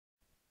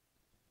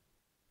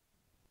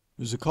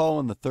There's a call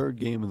in the third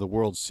game of the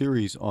World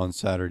Series on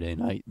Saturday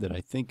night that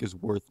I think is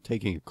worth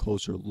taking a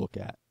closer look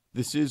at.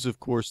 This is, of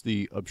course,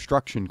 the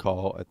obstruction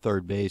call at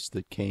third base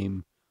that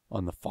came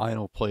on the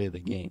final play of the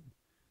game.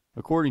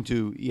 According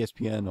to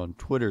ESPN on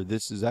Twitter,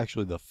 this is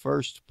actually the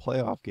first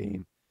playoff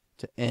game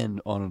to end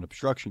on an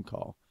obstruction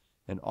call.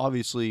 And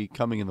obviously,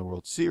 coming in the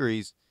World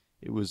Series,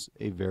 it was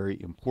a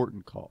very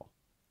important call.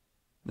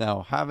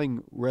 Now,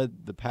 having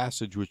read the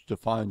passage which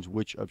defines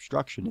which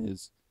obstruction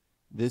is,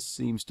 this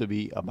seems to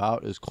be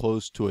about as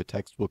close to a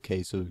textbook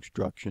case of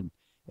obstruction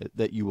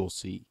that you will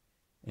see.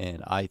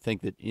 And I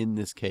think that in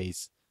this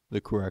case,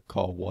 the correct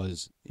call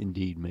was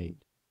indeed made.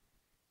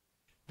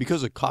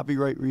 Because of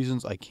copyright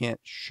reasons, I can't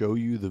show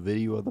you the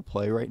video of the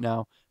play right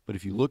now, but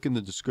if you look in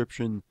the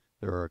description,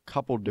 there are a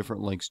couple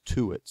different links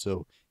to it.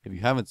 So if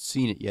you haven't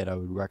seen it yet, I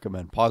would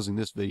recommend pausing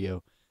this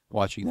video,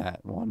 watching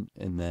that one,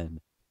 and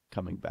then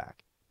coming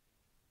back.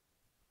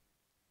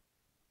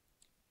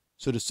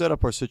 So to set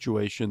up our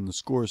situation, the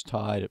score is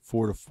tied at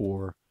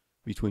 4-4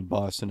 between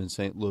Boston and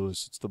St.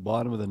 Louis. It's the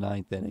bottom of the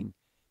ninth inning,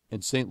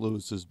 and St.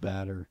 Louis's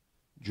batter,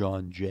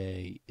 John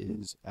Jay,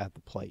 is at the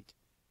plate.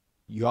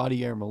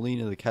 Yadier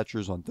Molina, the catcher,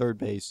 is on third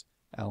base.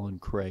 Alan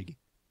Craig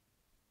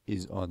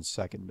is on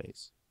second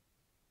base.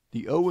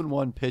 The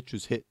 0-1 pitch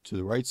was hit to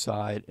the right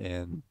side,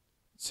 and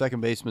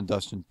second baseman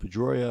Dustin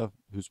Pedroia,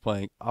 who's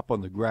playing up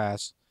on the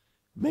grass,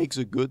 makes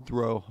a good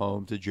throw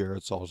home to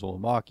Jared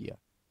Saltalamacchia.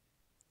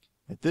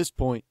 At this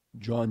point,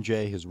 John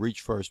Jay has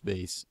reached first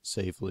base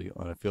safely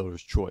on a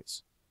fielder's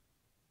choice.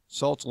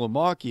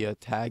 Saltalamacchia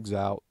tags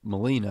out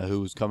Molina,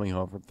 who was coming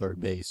home from third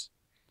base,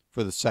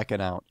 for the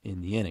second out in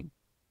the inning.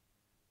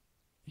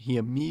 He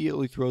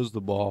immediately throws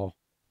the ball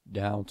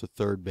down to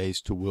third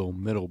base to Will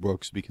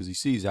Middlebrooks because he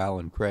sees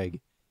Alan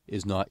Craig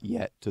is not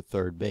yet to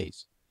third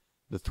base.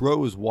 The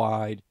throw is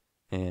wide,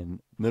 and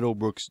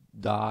Middlebrooks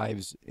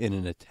dives in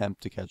an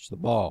attempt to catch the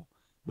ball,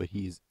 but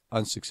he's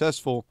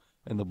unsuccessful,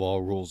 and the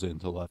ball rolls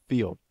into left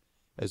field.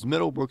 As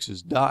Middlebrooks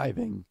is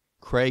diving,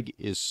 Craig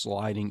is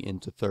sliding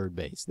into third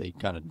base. They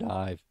kind of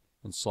dive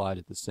and slide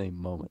at the same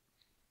moment.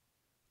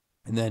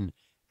 And then,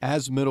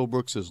 as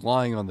Middlebrooks is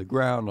lying on the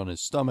ground on his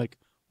stomach,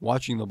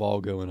 watching the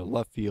ball go into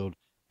left field,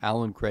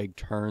 Alan Craig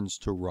turns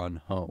to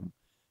run home,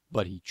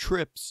 but he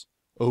trips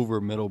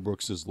over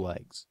Middlebrooks'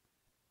 legs.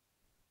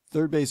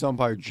 Third base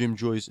umpire Jim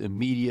Joyce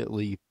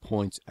immediately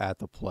points at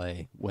the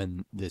play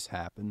when this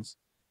happens.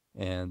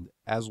 And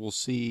as we'll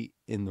see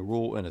in the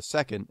rule in a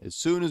second, as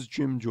soon as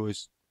Jim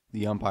Joyce,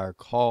 the umpire,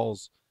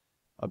 calls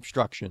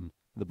obstruction,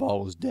 the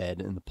ball is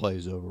dead and the play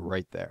is over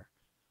right there.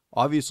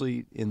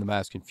 Obviously, in the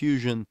mass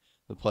confusion,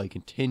 the play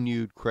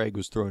continued. Craig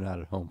was thrown out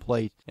at home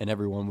plate, and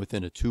everyone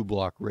within a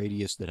 2-block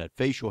radius that had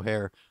facial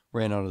hair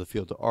ran onto the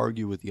field to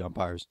argue with the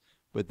umpires.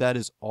 But that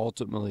is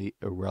ultimately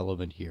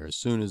irrelevant here. As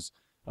soon as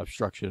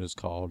obstruction is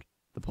called,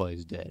 the play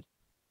is dead.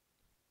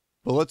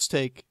 But let's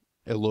take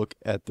a look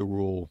at the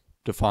rule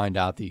to find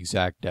out the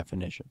exact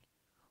definition.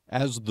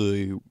 As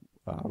the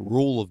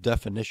rule of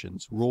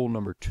definitions, rule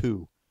number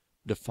 2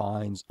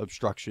 defines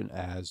obstruction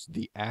as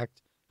the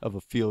act of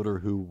a fielder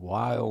who,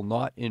 while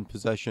not in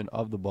possession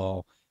of the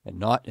ball and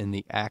not in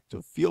the act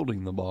of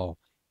fielding the ball,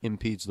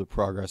 impedes the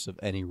progress of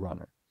any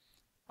runner.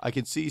 I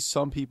can see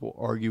some people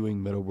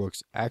arguing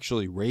Middlebrooks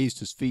actually raised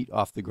his feet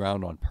off the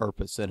ground on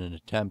purpose in an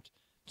attempt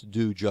to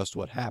do just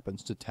what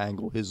happens, to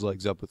tangle his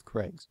legs up with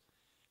Craig's.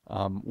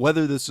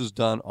 Whether this is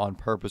done on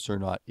purpose or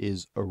not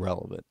is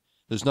irrelevant.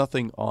 There's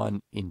nothing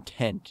on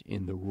intent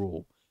in the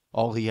rule.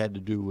 All he had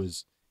to do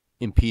was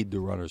impede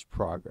the runner's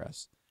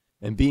progress.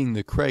 And being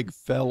that Craig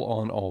fell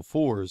on all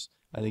fours,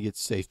 I think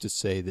it's safe to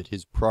say that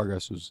his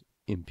progress was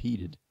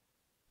impeded.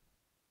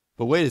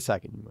 But wait a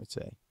second, you might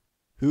say.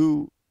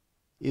 Who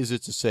is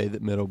it to say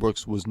that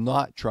Middlebrooks was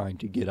not trying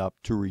to get up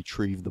to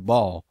retrieve the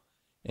ball?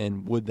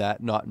 And would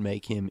that not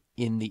make him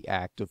in the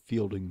act of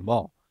fielding the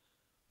ball?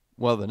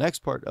 Well, the next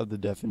part of the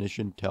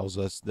definition tells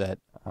us that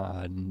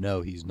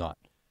no, he's not.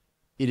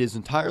 It is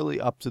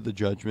entirely up to the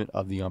judgment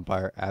of the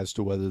umpire as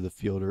to whether the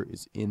fielder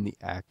is in the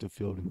act of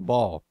fielding the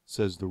ball,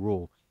 says the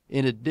rule.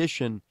 In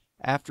addition,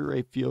 after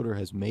a fielder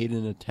has made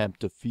an attempt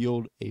to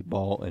field a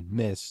ball and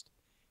missed,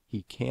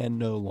 he can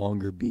no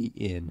longer be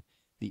in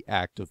the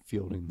act of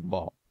fielding the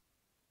ball.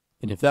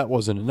 And if that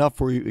wasn't enough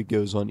for you, it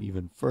goes on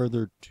even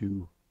further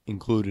to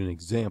include an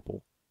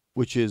example,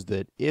 which is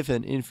that if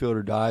an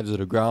infielder dives at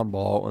a ground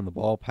ball and the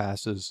ball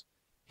passes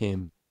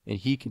him and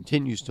he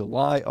continues to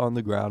lie on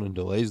the ground and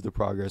delays the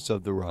progress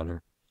of the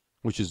runner,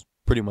 which is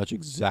pretty much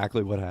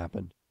exactly what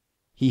happened,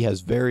 he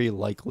has very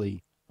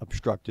likely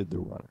obstructed the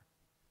runner.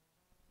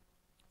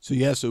 So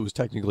yes, it was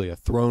technically a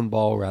thrown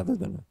ball rather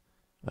than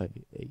a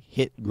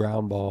hit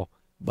ground ball,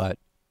 but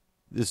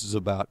this is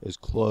about as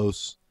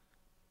close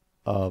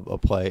of a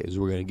play as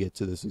we're going to get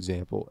to this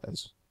example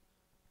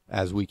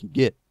as we could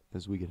get,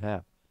 as we could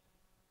have.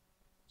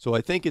 So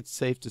I think it's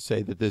safe to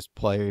say that this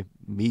play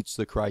meets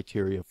the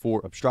criteria for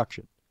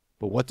obstruction.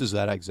 But what does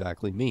that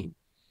exactly mean?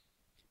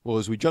 Well,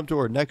 as we jump to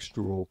our next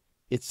rule,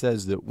 it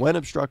says that when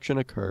obstruction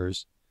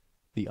occurs,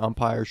 the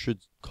umpire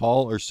should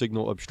call or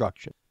signal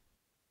obstruction.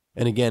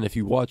 And again, if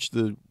you watch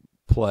the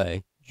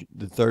play,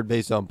 the third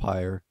base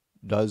umpire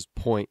does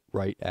point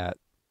right at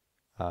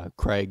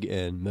Craig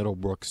and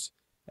Middlebrooks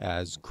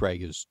as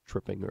Craig is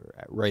tripping, or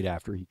right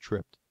after he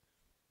tripped.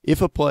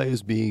 If a play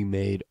is being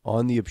made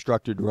on the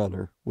obstructed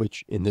runner,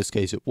 which in this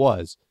case it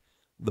was,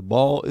 the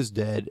ball is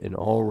dead and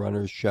all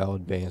runners shall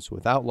advance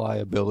without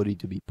liability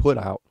to be put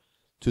out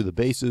to the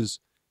bases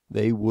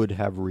they would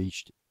have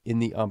reached in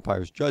the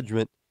umpire's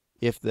judgment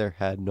if there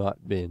had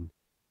not been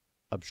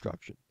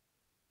obstruction.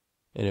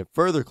 And it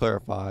further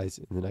clarifies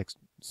in the next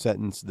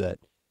sentence that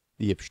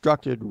the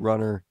obstructed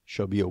runner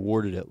shall be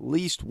awarded at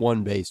least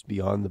one base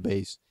beyond the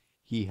base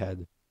he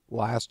had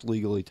last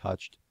legally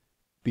touched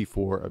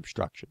before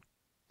obstruction.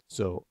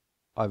 So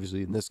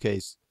obviously in this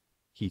case,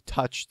 he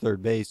touched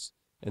third base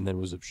and then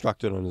was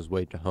obstructed on his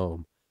way to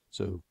home.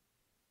 So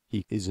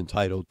he is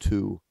entitled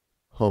to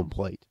home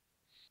plate.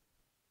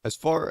 As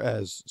far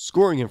as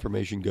scoring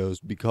information goes,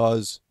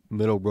 because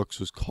Middlebrooks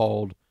was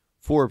called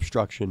for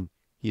obstruction,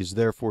 he is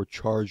therefore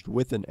charged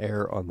with an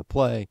error on the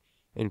play,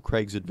 and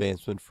Craig's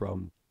advancement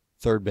from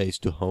third base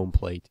to home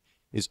plate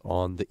is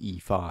on the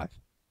E5.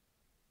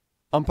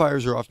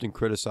 Umpires are often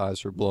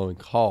criticized for blowing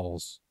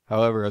calls.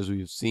 However, as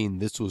we've seen,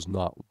 this was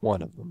not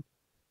one of them.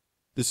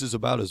 This is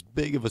about as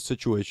big of a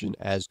situation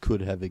as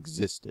could have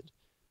existed,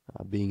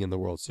 being in the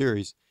World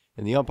Series,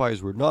 and the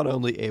umpires were not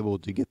only able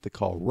to get the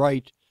call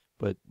right,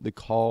 but the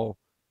call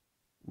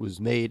was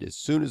made as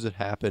soon as it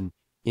happened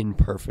in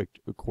perfect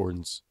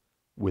accordance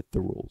with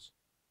the rules.